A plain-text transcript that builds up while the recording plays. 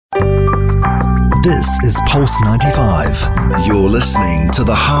This is Pulse 95. You're listening to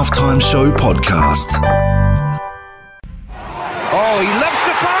the Halftime Show podcast. Oh, he lifts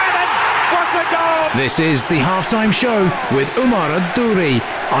the fire and what a goal! This is the Halftime Show with Umar Adouri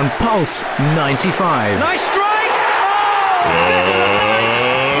on Pulse 95. Nice strike! Oh!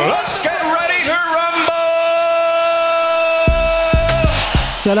 Let's get ready to rumble!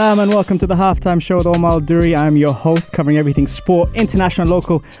 Salam and welcome to the Halftime Show with Umar Adouri. I'm your host, covering everything sport, international,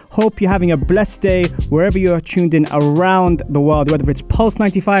 local. Hope you're having a blessed day wherever you are tuned in around the world, whether it's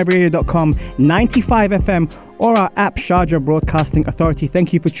pulse95radio.com, 95 FM, or our app, Sharjah Broadcasting Authority.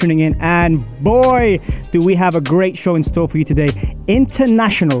 Thank you for tuning in. And boy, do we have a great show in store for you today.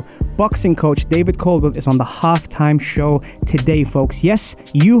 International boxing coach David Coldwell is on the Halftime Show today, folks. Yes,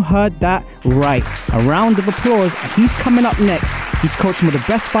 you heard that right. A round of applause. He's coming up next. He's coached some of the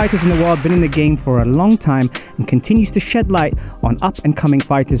best fighters in the world, been in the game for a long time, and continues to shed light on up-and-coming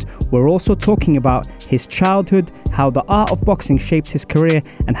fighters. We're also talking about his childhood, how the art of boxing shaped his career,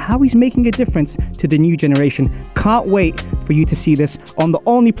 and how he's making a difference to the new generation. Can't wait for you to see this on the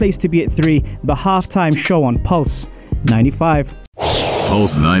only place to be at 3, the Halftime Show on Pulse 95.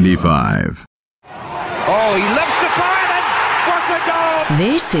 Pulse 95. Oh, he lifts the fire and what a goal!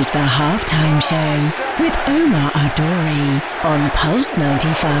 This is the Halftime Show with Umar Adouri on Pulse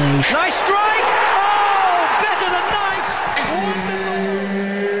 95. Nice strike! Oh, better than nice!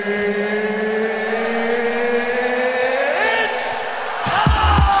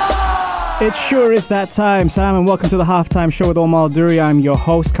 It sure is that time. Salam and welcome to the Halftime Show with Umar Adouri. I'm your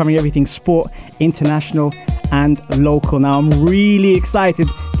host, covering everything sport, international and local. Now, I'm really excited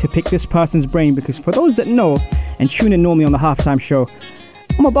to pick this person's brain because for those that know and tune in normally on the Halftime Show,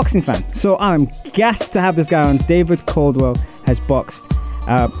 I'm a boxing fan. So I'm gassed to have this guy on. David Coldwell has boxed,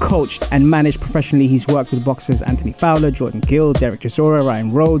 coached and managed professionally. He's worked with boxers Anthony Fowler, Jordan Gill, Derek Chisora, Ryan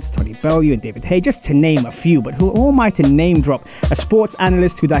Rhodes, Tony Bellew and David Hay, just to name a few. But who am I to name drop? A sports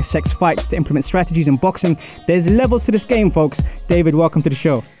analyst who dissects fights to implement strategies in boxing. There's levels to this game, folks. David, welcome to the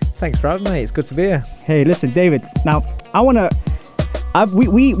show. Thanks for having me. It's good to be here. Hey, listen, David. Now,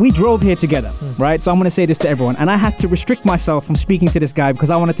 we drove here together, right? So I'm going to say this to everyone. And I had to restrict myself from speaking to this guy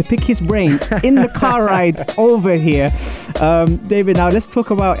because I wanted to pick his brain in the car ride over here. David, now let's talk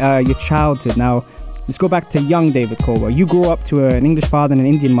about your childhood. Now, let's go back to young David Coldwell. You grew up to an English father and an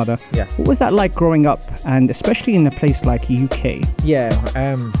Indian mother. Yeah. What was that like growing up, and especially in a place like UK? Yeah,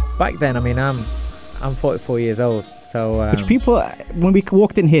 back then, I mean, I'm 44 years old. So, which people, when we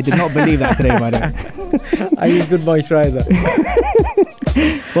walked in here, did not believe that today, by the way. I use good moisturiser.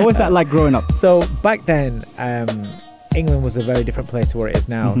 What was that like growing up? So back then, England was a very different place to where it is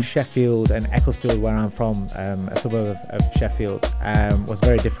now. Mm-hmm. Sheffield and Ecclesfield, where I'm from, a suburb of Sheffield, was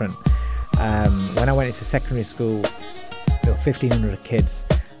very different. When I went into secondary school, there were 1,500 kids,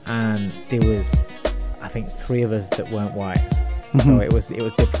 and there was, I think, 3 of us that weren't white. Mm-hmm. So it was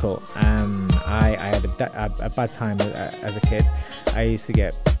difficult. I had a bad time as a kid. I used to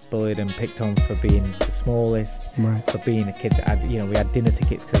get bullied and picked on for being the smallest, right. For being a kid that had, we had dinner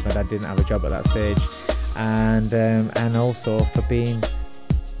tickets because my dad didn't have a job at that stage, and also for being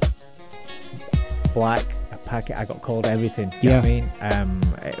black. I got called everything. You know what I mean?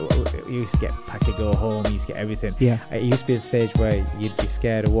 You used to get packet go home. You used to get everything. Yeah. It used to be a stage where you'd be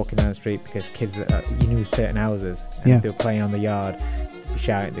scared of walking down the street because kids, you knew certain houses, and they were playing on the yard, they'd be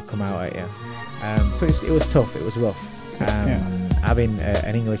shouting, they'd come out at you. So it was tough. It was rough. Having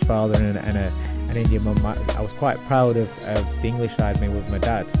an English father and an Indian mum, I was quite proud of the English side of me with my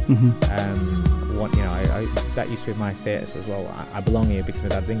dad. Mm-hmm. That used to be my status as well. I belong here because my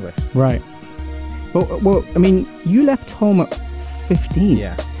dad's English. Right. Well, I mean, you left home at 15.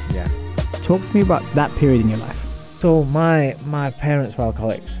 Yeah. Talk to me about that period in your life. So my parents were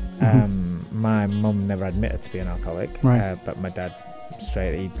alcoholics. Mm-hmm. My mum never admitted to being an alcoholic, right. But my dad,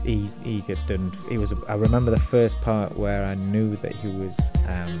 straight, he got done. I remember the first part where I knew that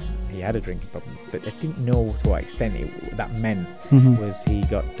he had a drinking problem, but I didn't know to what extent that meant. Mm-hmm. Was he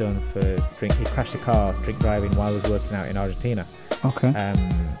got done for drink? He crashed a car, drink driving, while I was working out in Argentina. Okay.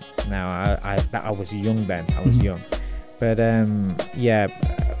 Now I was young then. I was young, but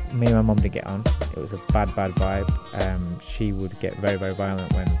me and my mum didn't get on. It was a bad vibe. She would get very, very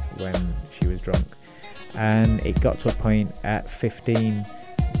violent when she was drunk, and it got to a point at 15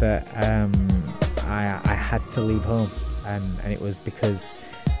 that I had to leave home, and it was because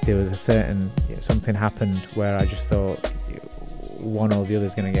there was something happened where I just thought one or the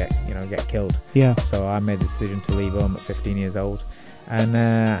other's going to get killed. Yeah. So I made the decision to leave home at 15 years old. And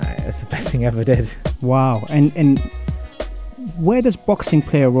it's the best thing I ever did. Wow. And where does boxing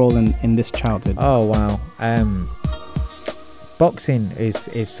play a role in this childhood? Oh, wow. Boxing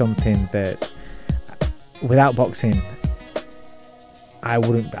is something that without boxing, I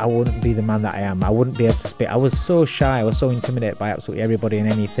wouldn't be the man that I am. I wouldn't be able to speak. I was so shy. I was so intimidated by absolutely everybody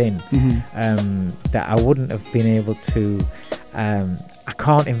and anything that I wouldn't have been able to. I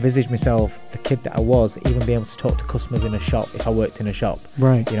can't envisage myself, the kid that I was, even being able to talk to customers in a shop if I worked in a shop.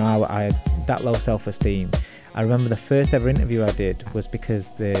 Right. You know, I had that low self-esteem. I remember the first ever interview I did was because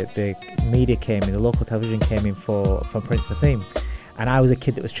the media came in, the local television came in for Prince Nassim. And I was a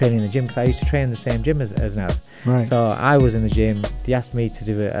kid that was training in the gym because I used to train in the same gym as Nav. Right. So I was in the gym. They asked me to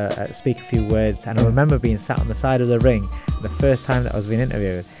do speak a few words, and I remember being sat on the side of the ring the first time that I was being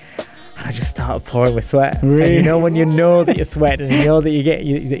interviewed. And I just started pouring with sweat. Really? And you know when you know that you're sweating and you know that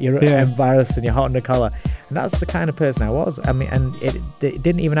you're embarrassed and you're hot under collar. And that's the kind of person I was. I mean, and it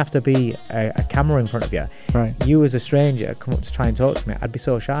didn't even have to be a camera in front of you. Right. You as a stranger come up to try and talk to me, I'd be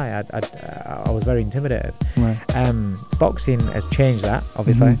so shy. I was very intimidated. Right. Boxing has changed that,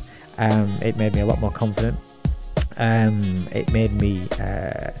 obviously. It made me a lot more confident. It made me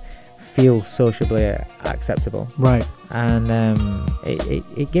feel sociably acceptable. Right. And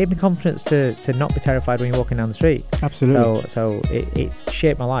it gave me confidence to not be terrified when you're walking down the street. Absolutely. So it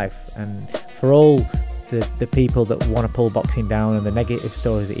shaped my life. And for all the people that want to pull boxing down and the negative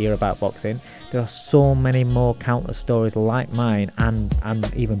stories that you hear about boxing, there are so many more countless stories like mine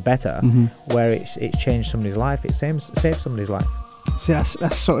and even better where it's changed somebody's life. It saved somebody's life. See,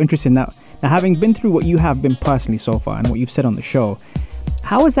 that's so interesting. Now, having been through what you have been personally so far and what you've said on the show,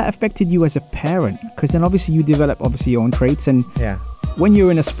 how has that affected you as a parent? Because then obviously you develop your own traits, and when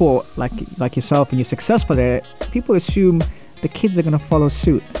you're in a sport like yourself and you're successful there, people assume the kids are going to follow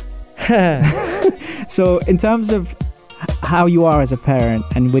suit. So in terms of how you are as a parent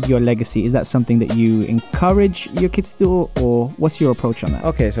and with your legacy, is that something that you encourage your kids to do, or what's your approach on that?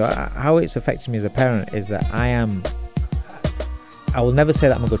 Okay, so how it's affected me as a parent is that I will never say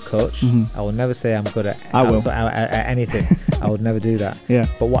that I'm a good coach. I will never say I'm good at anything. I would never do that. Yeah.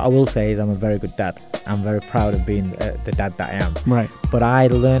 But what I will say is I'm a very good dad. I'm very proud of being the dad that I am. Right. But I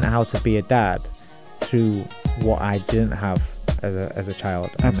learned how to be a dad through what I didn't have as a child.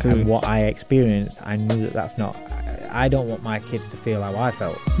 Absolutely. And what I experienced, I knew that's not. I don't want my kids to feel how I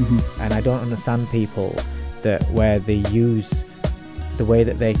felt. And I don't understand people where they use the way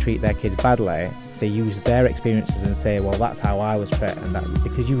that they treat their kids badly. They use their experiences and say, well, that's how I was treated, and that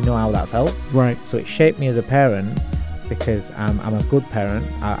because you know how that felt. Right. So it shaped me as a parent because I'm a good parent.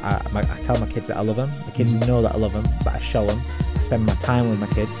 I tell my kids that I love them. The kids know that I love them, but I show them. I spend my time with my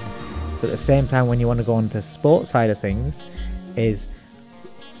kids. But at the same time, when you want to go on to the sports side of things, is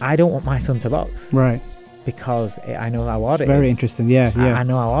I don't want my son to box. Right. Because I know how hard it is. Very interesting. Yeah. I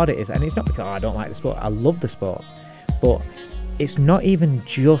know how hard it is. And it's not because I don't like the sport. I love the sport. But it's not even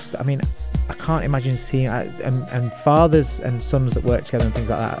just, I mean, I can't imagine seeing, and fathers and sons that work together and things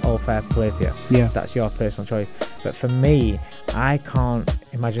like that, all fair play to you. Yeah. That's your personal choice. But for me, I can't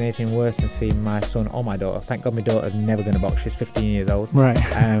imagine anything worse than seeing my son or my daughter. Thank God my daughter's never going to box. She's 15 years old. Right.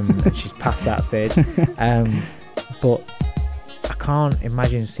 And she's past that stage. But I can't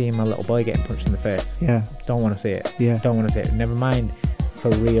imagine seeing my little boy getting punched in the face. Yeah. Don't want to see it. Yeah. Don't want to see it. Never mind for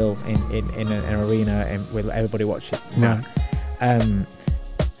real in an arena and with everybody watching. Right.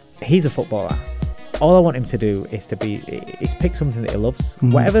 He's a footballer. All I want him to do is pick something that he loves.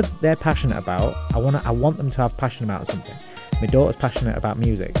 Whatever they're passionate about, I want them to have passion about something. My daughter's passionate about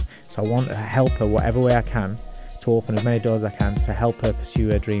music, so I want to help her whatever way I can to open as many doors as I can to help her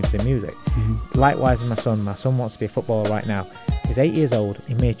pursue her dreams in music. Likewise with my son. My son wants to be a footballer right now. He's 8 years old.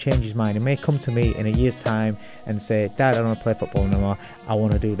 He may change his mind. He may come to me in a year's time and say, Dad, I don't want to play football no more. I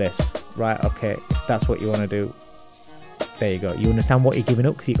want to do this. Right, okay, if that's what you want to do, there you go. You understand what you're giving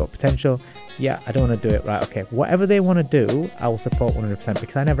up because you've got potential. Yeah, I don't want to do it. Right, okay. Whatever they want to do, I will support 100%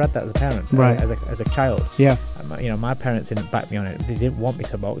 because I never had that as a parent. Right. As a child. Yeah. My parents didn't back me on it. They didn't want me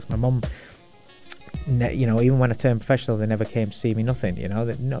to box. My mum, even when I turned professional, they never came to see me. Nothing.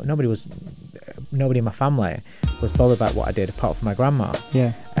 Nobody in my family was bothered about what I did apart from my grandma.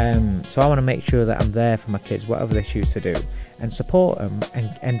 Yeah. So I want to make sure that I'm there for my kids, whatever they choose to do, and support them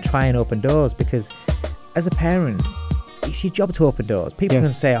and try and open doors because as a parent, it's your job to open doors. People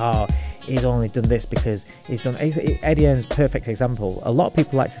can say, oh, he's only done this because he's done. Eddie Hearn's a perfect example. A lot of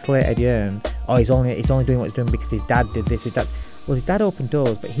people like to slate Eddie Hearn. Oh, he's only doing what he's doing because his dad did this. His dad opened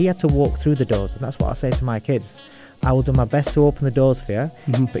doors, but he had to walk through the doors, and that's what I say to my kids. I will do my best to open the doors for you,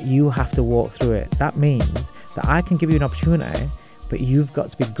 but you have to walk through it. That means that I can give you an opportunity, but you've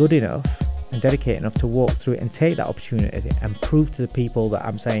got to be good enough and dedicated enough to walk through it and take that opportunity and prove to the people that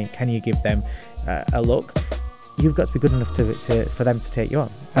I'm saying, can you give them a look? You've got to be good enough for them to take you on.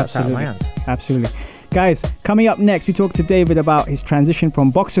 That's out of my hands. Absolutely. Guys, coming up next, we talk to David about his transition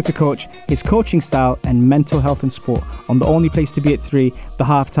from boxer to coach, his coaching style, and mental health in sport on the only place to be at 3, the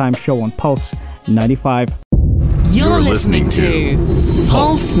Halftime Show on Pulse 95. You're listening to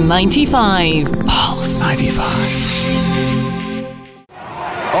Pulse 95. Pulse 95.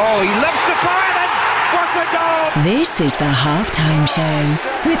 Oh, he loves the fire and what a goal! This is the Halftime Show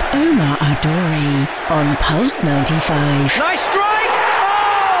with Omar Adori on Pulse 95. Nice strike!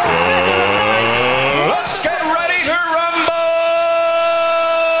 Oh! Let's get ready to rumble!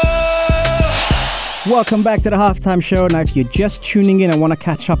 Welcome back to the Halftime Show. Now, if you're just tuning in and want to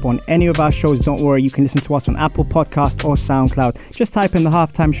catch up on any of our shows, don't worry. You can listen to us on Apple Podcast or SoundCloud. Just type in the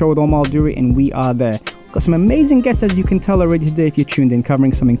Halftime Show with Omar Duri and we are there. We've got some amazing guests, as you can tell already today if you're tuned in,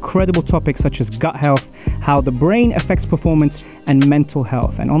 covering some incredible topics such as gut health, how the brain affects performance, and mental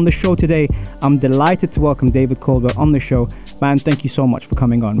health. And on the show today, I'm delighted to welcome David Coldwell on the show. Man, thank you so much for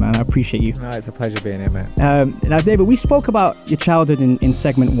coming on, man. I appreciate you. No, it's a pleasure being here, mate. Now, David, we spoke about your childhood in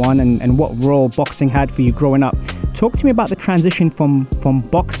segment 1 and what role boxing had for you growing up. Talk to me about the transition from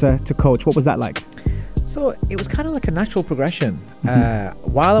boxer to coach. What was that like? So it was kind of like a natural progression.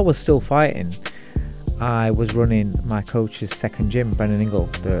 While I was still fighting, I was running my coach's second gym, Brendan Ingle,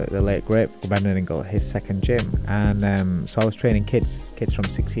 the late great Brendan Ingle, his second gym. And so I was training kids from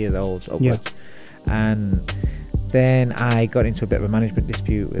 6 years old upwards. Yeah. And then I got into a bit of a management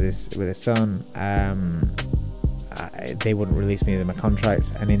dispute with his son. They wouldn't release me in my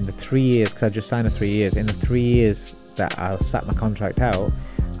contract. And in the 3 years, because I just signed a 3 years, in the 3 years that I sat my contract out,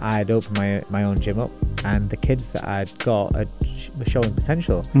 I had opened my own gym up. And the kids that I'd got were showing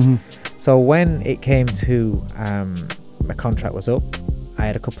potential. Mm-hmm. So when it came to my contract was up, I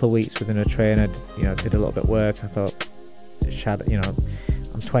had a couple of weeks within a trainer, did a little bit of work. I thought,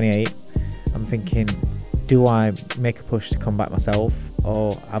 I'm 28. I'm thinking, do I make a push to come back myself,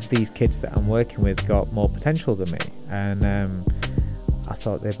 or have these kids that I'm working with got more potential than me? And I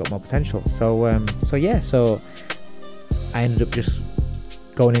thought they've got more potential. So I ended up just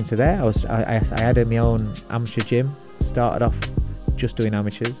going into there. I had my own amateur gym. Started off just doing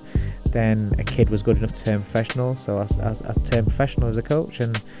amateurs. Then a kid was good enough to turn professional, so I turned professional as a coach,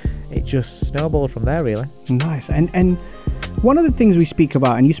 and it just snowballed from there, really. Nice. And one of the things we speak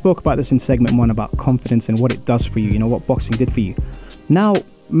about, and you spoke about this in segment 1 about confidence and what it does for you, what boxing did for you. Now,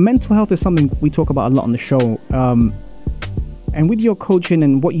 mental health is something we talk about a lot on the show, and with your coaching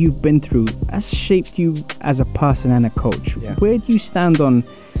and what you've been through, has shaped you as a person and a coach. Yeah. Where do you stand on,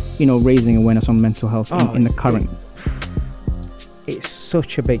 raising awareness on mental health in the current? It's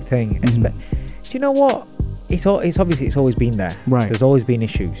such a big thing. Do you know what? It's obviously it's always been there. Right. There's always been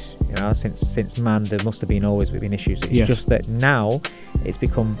issues. Since man, there must have always been issues. It's just that now it's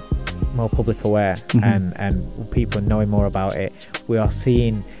become more public aware, and people are knowing more about it. We are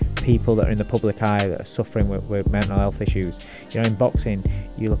seeing people that are in the public eye that are suffering with mental health issues. In boxing,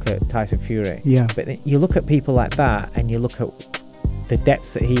 you look at Tyson Fury. Yeah. But then you look at people like that, and you look at the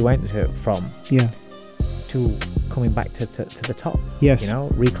depths that he went from. Yeah. To coming back to the top. Yes.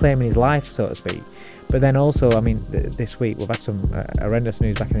 Reclaiming his life, so to speak. But then also, this week we've had some horrendous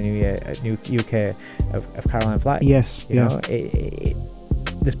news back in the new UK of Caroline Flack. Yes.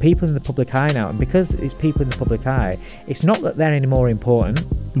 There's people in the public eye now, and because it's people in the public eye, it's not that they're any more important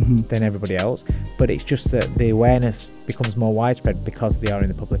than everybody else, but it's just that the awareness becomes more widespread because they are in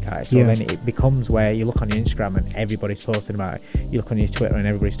the public eye. So then it becomes where you look on your Instagram and everybody's posting about it. You look on your Twitter and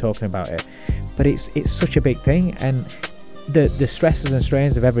everybody's talking about it. But it's such a big thing, and the stresses and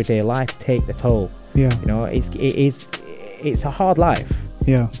strains of everyday life take the toll. Yeah. It's a hard life.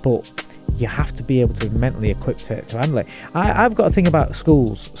 Yeah. But you have to be able to be mentally equipped to handle it. I've got a thing about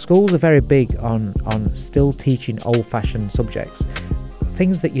schools. Schools are very big on still teaching old-fashioned subjects,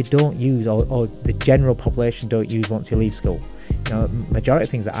 things that you don't use or the general population don't use once you leave school. Majority of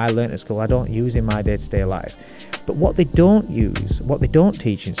things that I learned at school I don't use in my day-to-day life. But what they don't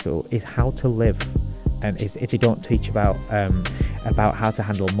teach in school is how to live, and if they don't teach about how to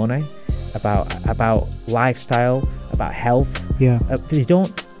handle money, about lifestyle, about health. Yeah. They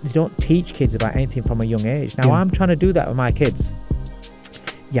don't teach kids about anything from a young age. Now I'm trying to do that with my kids.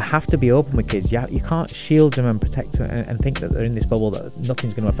 You have to be open with kids. You can't shield them and protect them and think that they're in this bubble that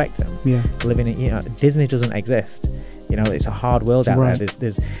nothing's going to affect them. Yeah. Living in, Disney doesn't exist. It's a hard world out there.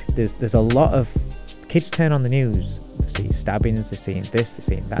 There's a lot of kids turn on the news. They see stabbings. They're seeing this. They're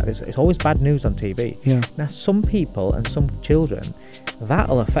seeing that. It's always bad news on TV. Yeah. Now some people and some children,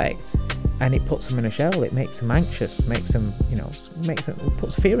 that'll affect, and it puts them in a shell. It makes them anxious. Makes them,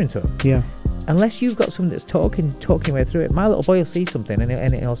 puts fear into them. Yeah. Unless you've got someone that's talking your way through it. My little boy will see something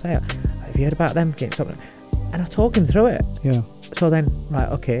and he'll say, "Have you heard about them getting something?" And I talk him through it. Yeah. So then, right,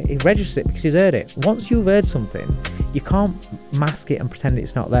 okay, he registers it because he's heard it. Once you've heard something, you can't mask it and pretend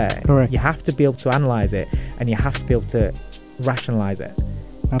it's not there. Correct. You have to be able to analyse it, and you have to be able to rationalise it.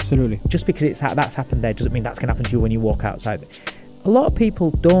 Absolutely. Just because that's happened there doesn't mean that's going to happen to you when you walk outside. A lot of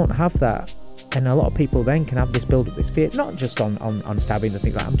people don't have that, and a lot of people then can have this build up, this fear, not just on stabbings and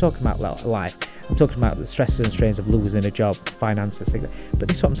things like that. I'm talking about life. I'm talking about the stresses and strains of losing a job, finances, things like that. But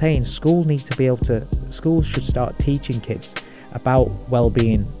this is what I'm saying. Schools should start teaching kids about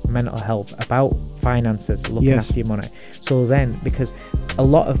well-being, mental health, about finances, looking after your money. So then, because a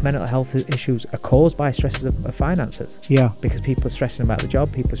lot of mental health issues are caused by stresses of finances. Yeah. Because people are stressing about the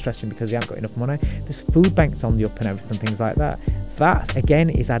job, people are stressing because they haven't got enough money. There's food banks on the up and everything, things like that. That again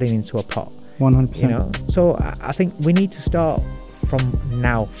is adding into a pot. 100%. You know. So I think we need to start from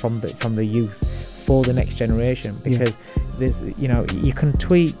now, from the youth, for the next generation, because there's, you know, you can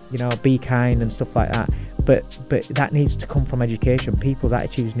tweet, you know, be kind and stuff like that. But that needs to come from education. People's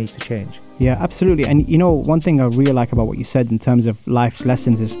attitudes need to change. Yeah, absolutely. And you know, one thing I really like about what you said in terms of life's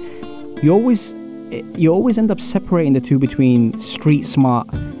lessons is you always end up separating the two between street smart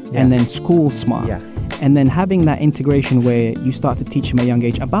and then school smart. Yeah. And then having that integration where you start to teach them at a young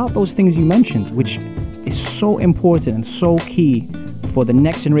age about those things you mentioned, which is so important and so key for the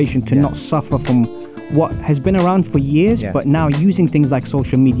next generation to not suffer from what has been around for years, but now using things like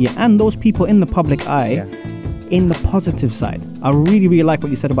social media and those people in the public eye in the positive side. I really, really like what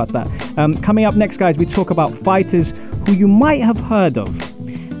you said about that. Coming up next, guys, we talk about fighters who you might have heard of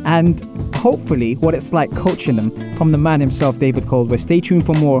and hopefully what it's like coaching them from the man himself, David Coldwell. Stay tuned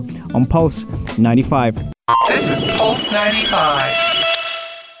for more on Pulse 95. This is Pulse 95.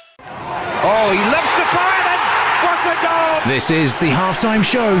 Oh, he loves to fire. This is the halftime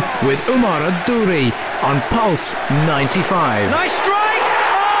show with Umar Adouri on Pulse 95. Nice strike!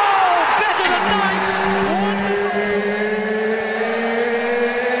 Oh, better than nice!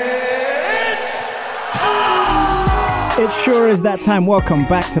 It sure is that time. Welcome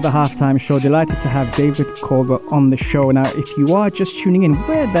back to the halftime show. Delighted to have David Coldwell on the show. Now, if you are just tuning in,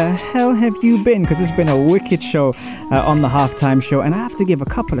 where the hell have you been? Because it's been a wicked show on the halftime show. And I have to give a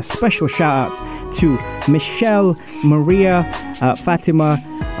couple of special shout outs to Michelle, Maria, Fatima,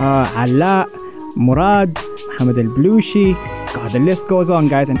 Ala, Murad, Mohammed Al-Blushi. God, the list goes on,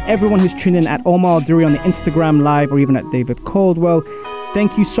 guys. And everyone who's tuned in at Omar Duri on the Instagram Live or even at David Coldwell.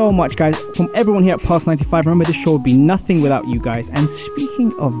 Thank you so much, guys, from everyone here at Pulse 95. Remember, this show would be nothing without you guys. And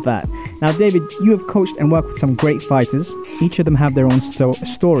speaking of that, now, David, you have coached and worked with some great fighters. Each of them have their own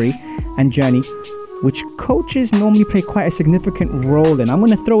story and journey, which coaches normally play quite a significant role in. I'm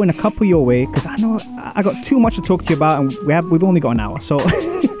going to throw in a couple your way because I know I got too much to talk to you about, and we've only got an hour. So,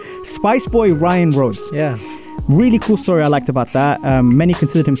 Spice Boy Ryan Rhodes. Yeah. Really cool story I liked about that. Many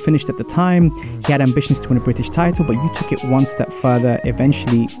considered him finished at the time. He had ambitions to win a British title, but you took it one step further,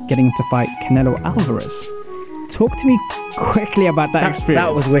 eventually getting him to fight Canelo Alvarez. Talk to me quickly about that experience.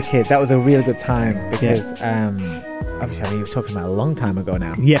 That was wicked. That was a really good time because, obviously, I mean, you were talking about a long time ago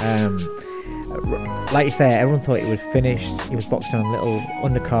now. Yes. Like you say, everyone thought he would finish. He was boxing on little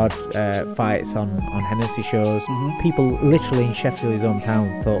undercard fights on Hennessy shows. Mm-hmm. People literally in Sheffield, his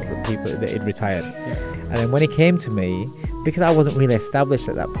hometown, thought that he'd retired. Yeah. And then when he came to me, because I wasn't really established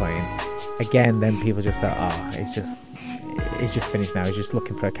at that point, again, then people just thought, he's just finished now. He's just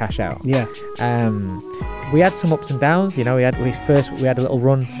looking for a cash out. Yeah. We had some ups and downs. You know, we had a little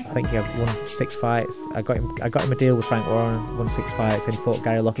run. I think he had won 6 fights. I got him a deal with Frank Warren, won 6 fights, and he fought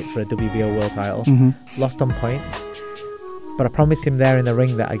Gary Lockett for a WBO world title. Mm-hmm. Lost on points. But I promised him there in the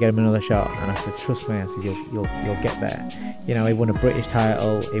ring that I'd get him another shot, and I said, "Trust me," I said, "You'll get there." You know, he won a British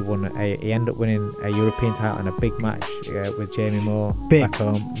title. He ended up winning a European title in a big match with Jamie Moore back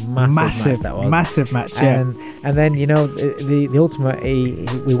home. Massive match that was. Massive match. Yeah. And then, you know, the ultimate.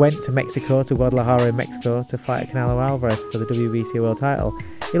 We went to Mexico, to Guadalajara in Mexico, to fight Canelo Alvarez for the WBC world title.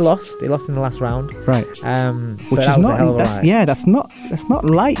 He lost in the last round. Right. Which is not. That's not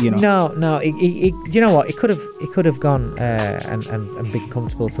light. You know. No. You know what? It could have gone and been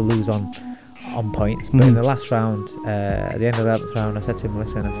comfortable to lose on points, but in the last round, at the end of the 11th round, I said to him,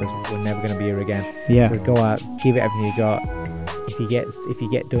 "Listen," I said, "we're never going to be here again." Yeah. I said, "Go out, give it everything you got. If you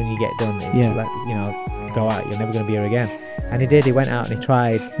get done, you get done. You know, go out. You're never going to be here again." And he did. He went out and he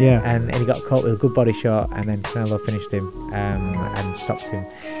tried. Yeah. And he got caught with a good body shot, and then Canelo finished him and stopped him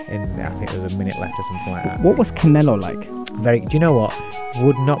in, I think there was a minute left or something like that. What was Canelo like? Do you know what?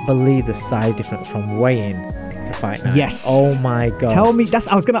 Would not believe the size difference from weigh-in to fight night. Yes. Oh my God. Tell me.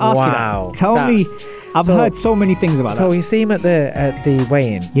 I was going to ask you that. Tell me. I've heard so many things about that. So you see him at the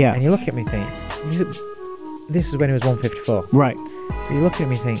weigh-in. Yeah. And you look at me and think, this is when he was 154. Right. So you look at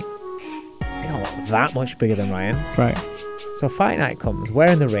me and think, you know what? That much bigger than Ryan. Right. So fight night comes,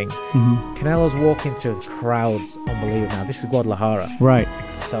 we're in the ring. Canelo's walking through, the crowd's unbelievable. Now this is Guadalajara, right?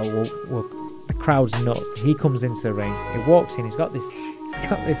 So the crowd's nuts. He comes into the ring. He walks in. He's got this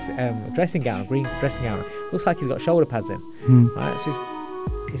dressing gown, green dressing gown. Looks like he's got shoulder pads in. Right, so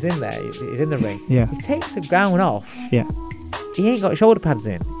he's in there. He's in the ring. Yeah. He takes the gown off. Yeah. He ain't got shoulder pads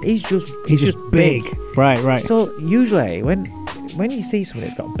in. He's just big. Right. So usually when you see someone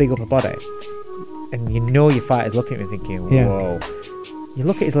that's got a big upper body, and you know your fighter's looking at me thinking, whoa. You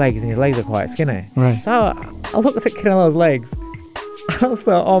look at his legs, and his legs are quite skinny. Right. So I looked at Canelo's legs. I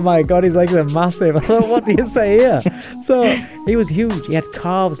thought, oh my God, his legs are massive. I thought, what do you say here? So he was huge. He had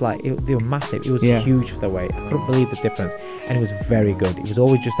calves they were massive. He was huge for the weight. I couldn't believe the difference. And he was very good. He was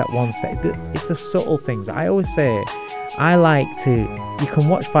always just that one step. It's the subtle things. I always say, you can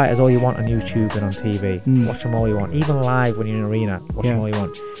watch fighters all you want on YouTube and on TV. Watch them all you want. Even live when you're in an arena, watch them all you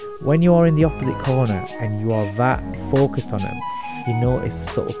want. When you are in the opposite corner and you are that focused on them, you notice the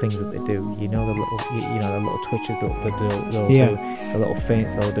subtle things that they do. You know the little twitches they'll do, the little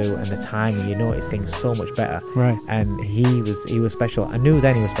feints they'll do, and the timing. You notice things so much better. Right. And he was special. I knew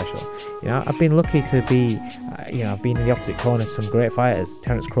then he was special. I've been lucky to be, I've been in the opposite corner. Some great fighters: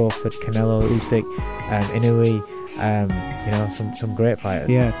 Terence Crawford, Canelo, Usyk, Inoue. Some great fighters.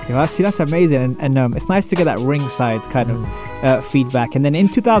 That's amazing, and it's nice to get that ringside kind of feedback. And then in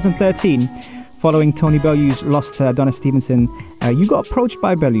 2013, following Tony Bellew's loss to Adonis Stevenson, you got approached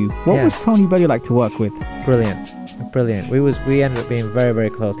by Bellew. What was Tony Bellew like to work with? Brilliant. We ended up being very, very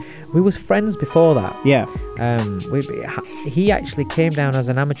close. We was friends before that. Yeah. He actually came down as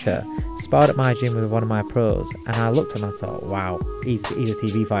an amateur, sparred at my gym with one of my pros, and I looked at him and I thought, wow, he's a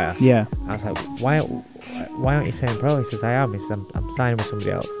TV fighter. Yeah. I was like, why aren't you turning pro? He says, I am. He says, I'm signing with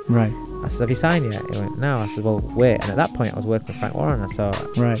somebody else. Right. I said, have you signed yet? He went, no. I said, well, wait. And at that point, I was working with Frank Warren. So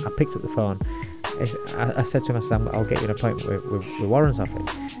I picked up the phone. I said to him, I said, I'll get you an appointment with Warren's office.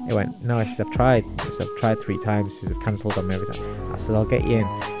 He went, no. He said, I've tried. He said, I've tried 3 times. He said, they've cancelled on me every time. I said, I'll get you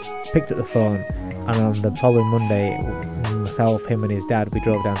in. Picked up the phone, and on the following Monday, myself, him and his dad, we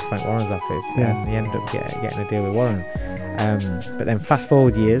drove down to Frank Warren's office, and he ended up getting a deal with Warren. But then fast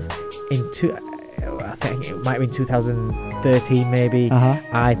forward years, I think it might have been 2013 maybe,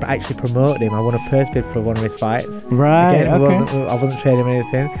 I actually promoted him. I won a purse bid for one of his fights. Right. Again, I wasn't trading him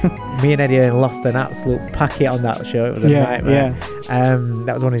anything. Me and Eddie Hearn lost an absolute packet on that show. It was a nightmare.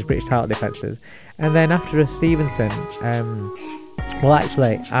 That was one of his British title defences. And then after Stevenson,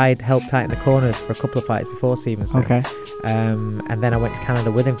 I'd helped tighten the corners for a couple of fights before Stevenson. Okay. And then I went to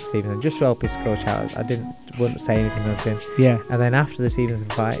Canada with him for Stevenson, just to help his coach out. Wouldn't say anything, nothing. Yeah. And then after the Stevenson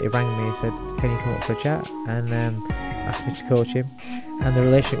fight, he rang me and said, can you come up for a chat? And asked me to coach him. And the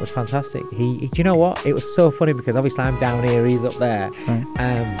relationship was fantastic. Do you know what? It was so funny because obviously I'm down here, he's up there. Right.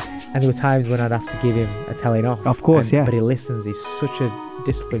 And there were times when I'd have to give him a telling off. Of course, But he listens. He's such a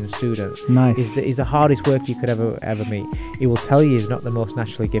disciplined student. Nice. He's the hardest worker you could ever meet. He will tell you he's not the most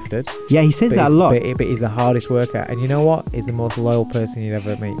naturally gifted. Yeah, he says that a lot. But he's the hardest worker. And you know what? He's the most loyal person you'd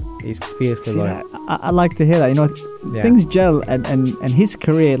ever meet. He's fiercely loyal. I like to hear that. Things gel, and his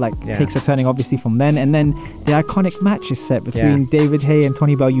career takes a turning obviously from then. And then the iconic match is set between David Haye and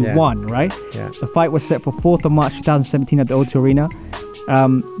Tony Bellew 1, right? Yeah. The fight was set for 4th of March 2017 at the O2 Arena.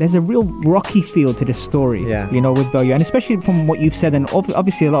 There's a real rocky feel to this story, with Bellew, and especially from what you've said, and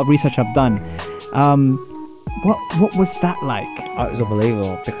obviously a lot of research I've done. What was that like? Oh, it was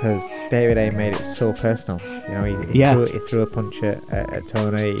unbelievable because David A made it so personal. He threw a punch at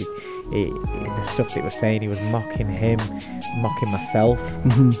Tony. The stuff that he was saying, he was mocking him, mocking myself.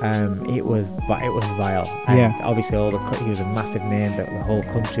 It was vile. And obviously, he was a massive name that the whole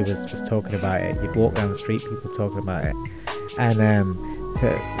country was talking about it. You'd walk down the street, people talking about it. And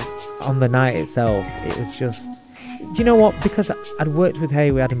on the night itself, it was just. Do you know what? Because I'd worked with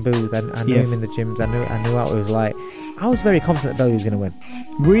Hay, with Adam Booth, and I knew him in the gyms. I knew what it was like. I was very confident Bellew was going to win.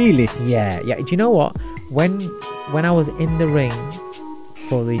 Really? Yeah. Do you know what? When I was in the ring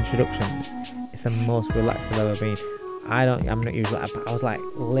for the introductions, it's the most relaxed I've ever been. I'm not usually. I was like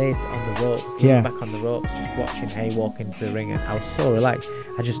laid on the ropes, leaning back on the ropes, just watching Hay walk into the ring, and I was so relaxed.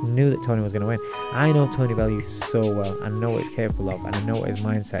 I just knew that Tony was going to win. I know Tony Bellew so well. I know what he's capable of, and I know what his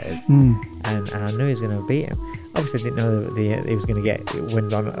mindset is, and I knew he was going to beat him. Obviously, I didn't know that he was going to get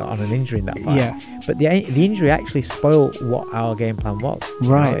wind on an injury in that fight. Yeah. But the injury actually spoiled what our game plan was.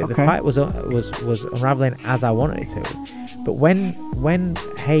 Right. The fight was unraveling as I wanted it to. But when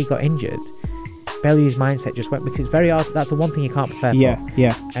Hay got injured, Bellew's mindset just went, because it's very hard. That's the one thing you can't prepare for.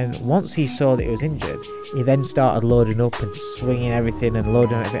 Yeah. And once he saw that he was injured, he then started loading up and swinging everything and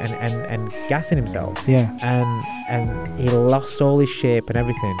loading everything and gassing himself. Yeah. And he lost all his shape and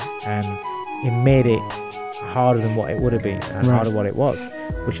everything. And it made it harder than what it would have been and harder what it was,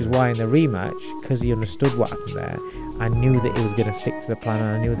 which is why in the rematch, because he understood what happened there, I knew that he was going to stick to the plan, and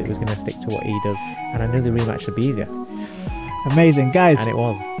I knew that he was going to stick to what he does, and I knew the rematch would be easier. Amazing, guys. And it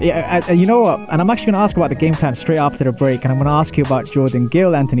was. Yeah, you know what? And I'm actually going to ask about the game plan straight after the break, and I'm going to ask you about Jordan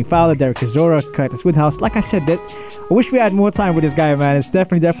Gill, Anthony Fowler, Derek Chisora, Curtis Woodhouse. Like I said, I wish we had more time with this guy, man. It's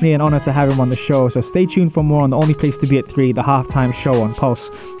definitely an honor to have him on the show. So stay tuned for more on the only place to be at 3, the halftime show on Pulse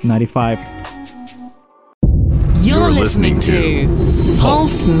 95. You're listening to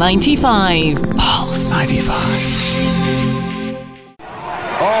Pulse 95. Pulse 95.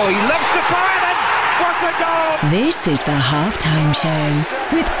 Oh, he loves the fire, then what a goal! This is the halftime show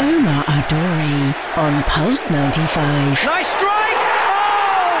with Omar Adori on Pulse 95. Nice strike!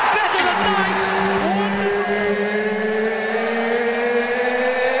 Oh, better than nice!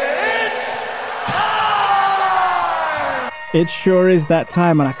 It sure is that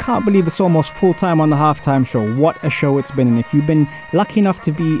time, and I can't believe it's almost full time on the halftime show. What a show it's been. And if you've been lucky enough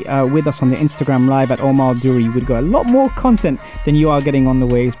to be with us on the Instagram live at Omar Duri, you would get a lot more content than you are getting on the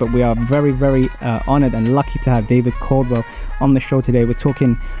waves. But we are very, very honored and lucky to have David Coldwell on the show today. We're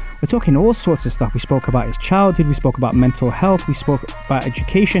talking all sorts of stuff. We spoke about his childhood, we spoke about mental health, we spoke about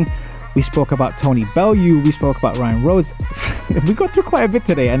education, we spoke about Tony Bellew, we spoke about Ryan Rhodes. We got through quite a bit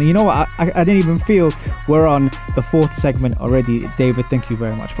today, and you know what? I didn't even feel we're on the 4th segment already. David, thank you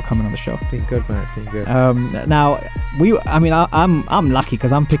very much for coming on the show. Been good, man. It's been good. Now I'm lucky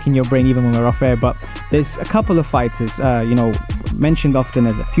because I'm picking your brain even when we're off air. But there's a couple of fighters, mentioned often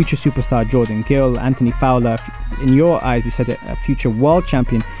as a future superstar, Jordan Gill, Anthony Fowler. In your eyes, you said a future world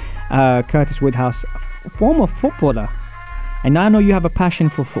champion, Curtis Woodhouse, a former footballer. And I know you have a passion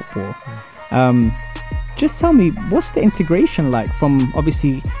for football. Just tell me, what's the integration like from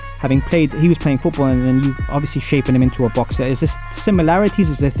obviously having played, he was playing football and then you obviously shaping him into a boxer. Is there similarities?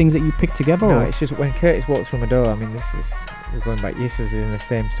 Is there things that you pick together? No, or? it's just when Curtis walks from the door, I mean, we're going back, this is in the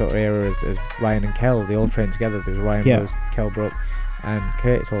same sort of era as Ryan and Kel. They all trained together. There was Ryan Rose, Kel Brook, and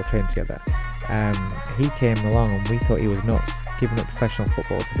Curtis all trained together. He came along and we thought he was nuts, giving up professional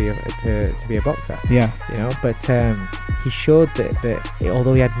football to be a boxer. Yeah, you know. But he showed that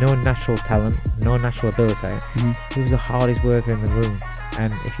although he had no natural talent, no natural ability, he was the hardest worker in the room.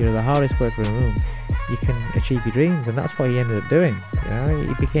 And if you're the hardest worker in the room, you can achieve your dreams, and that's what he ended up doing. You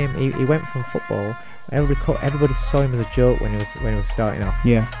know, he went from football. Everybody saw him as a joke when he was starting off.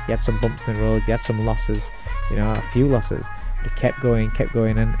 Yeah, he had some bumps in the roads, he had some losses, a few losses. But he kept going,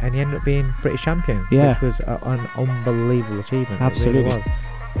 and he ended up being British champion, which was an unbelievable achievement. Absolutely, it really was.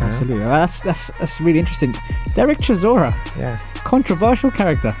 Absolutely. That's really interesting. Derek Chisora, controversial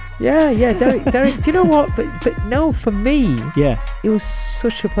character. Yeah. Derek. Do you know what? But no, for me, it was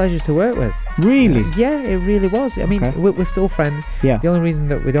such a pleasure to work with. Really? It really was. I mean, we're still friends. Yeah. The only reason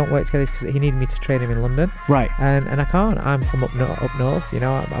that we don't work together is because he needed me to train him in London. Right. And I can't. I'm from up north.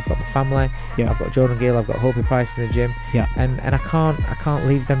 I've got my family. Yeah. I've got Jordan Gill. I've got Hopi Price in the gym. Yeah. And I can't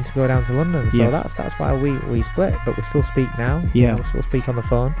leave them to go down to London. So that's why we split. But we still speak now. Yeah. We still speak on the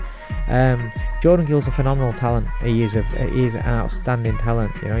phone. Jordan Gill's a phenomenal talent. He is an outstanding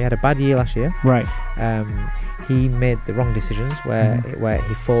talent. He had a bad year last year. Right. He made the wrong decisions where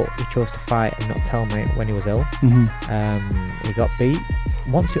he chose to fight and not tell me when he was ill. He got beat.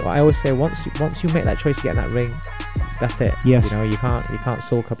 I always say once you make that choice to get in that ring, that's it. Yes. You can't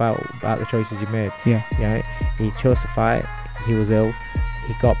sulk about the choices you made. Yeah. He chose to fight. He was ill.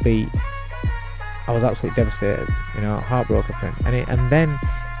 He got beat. I was absolutely devastated. Heartbroken for him. And then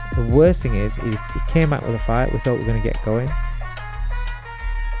the worst thing is he came out with a fight. We thought we were going to get going.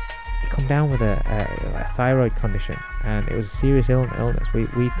 He come down with a thyroid condition, and it was a serious illness.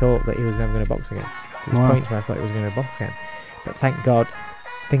 We thought that he was never going to box again. There was points where I thought he was going to box again, but thank God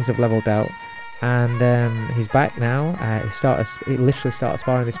things have leveled out, and he's back now. He literally started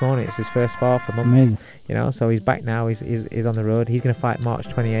sparring this morning. It's his first spar for months. Amazing. So he's back now. He's on the road. He's going to fight March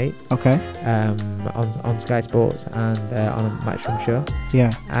 28th. Okay. On Sky Sports and on a Matchroom show.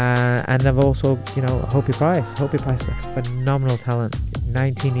 Yeah. And I've also Hopi Price. Hopi Price is a phenomenal talent.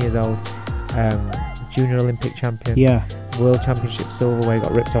 19 years old. Junior Olympic champion. Yeah. World Championship silver, where he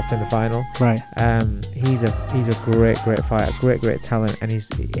got ripped off in the final. Right. He's a great fighter, great talent, and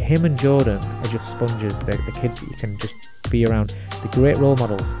him and Jordan are just sponges. They're the kids that you can just be around. They're great role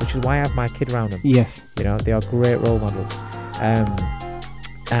models, which is why I have my kid around them. Yes. They are great role models.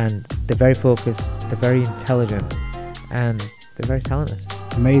 And they're very focused, they're very intelligent, and they're very talented.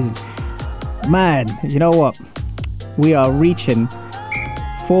 Amazing. Man, you know what? We are reaching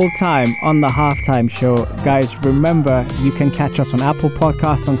full time on the Halftime Show. Guys, remember, you can catch us on Apple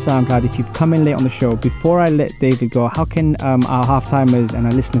Podcasts and SoundCloud. If you've come in late on the show, before I let David go, how can our halftimers and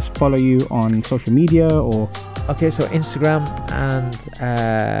our listeners follow you on social media or... Okay, so Instagram and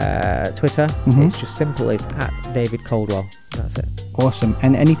Twitter, it's just simple. It's at David Coldwell. That's it. Awesome.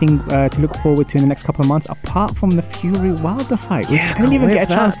 And anything to look forward to in the next couple of months, apart from the Fury Wilder fight? Yeah, I didn't even get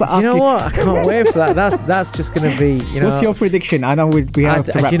a chance to ask you. You know what? I can't wait for that. That's just going to be, What's your prediction? I know we have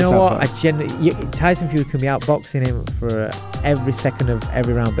to wrap do you know this what? up. Tyson Fury can be outboxing him for every second of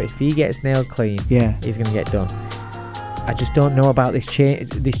every round, but if he gets nailed clean, he's going to get done. I just don't know about this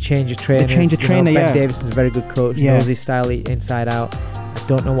change of trainers. The change of trainer, Ben Davison's a very good coach. He knows his style inside out. I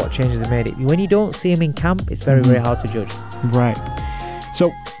don't know what changes have made it. When you don't see him in camp, it's very, very hard to judge. Right.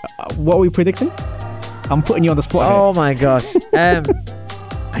 So, what are we predicting? I'm putting you on the spot. Oh my gosh.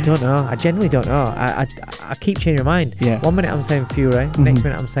 I don't know. I genuinely don't know. I keep changing my mind. Yeah. 1 minute I'm saying Fury. Next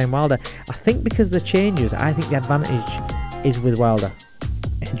minute I'm saying Wilder. I think because of the changes, I think the advantage is with Wilder.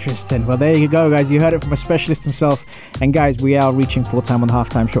 Interesting. Well, there you go, guys. You heard it from a specialist himself. And guys, we are reaching full time on the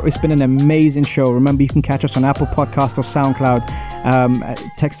Halftime Show. It's been an amazing show. Remember, you can catch us on Apple Podcasts or SoundCloud.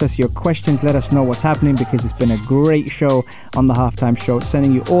 Text us your questions. Let us know what's happening, because it's been a great show on the Halftime Show.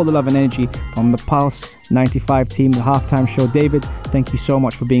 Sending you all the love and energy from the Pulse 95 team, the Halftime Show. David, thank you so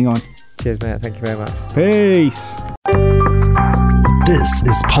much for being on. Cheers, mate. Thank you very much. Peace. This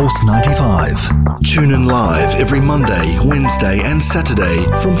is Pulse 95. Tune in live every Monday, Wednesday and Saturday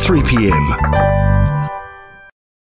from 3 p.m.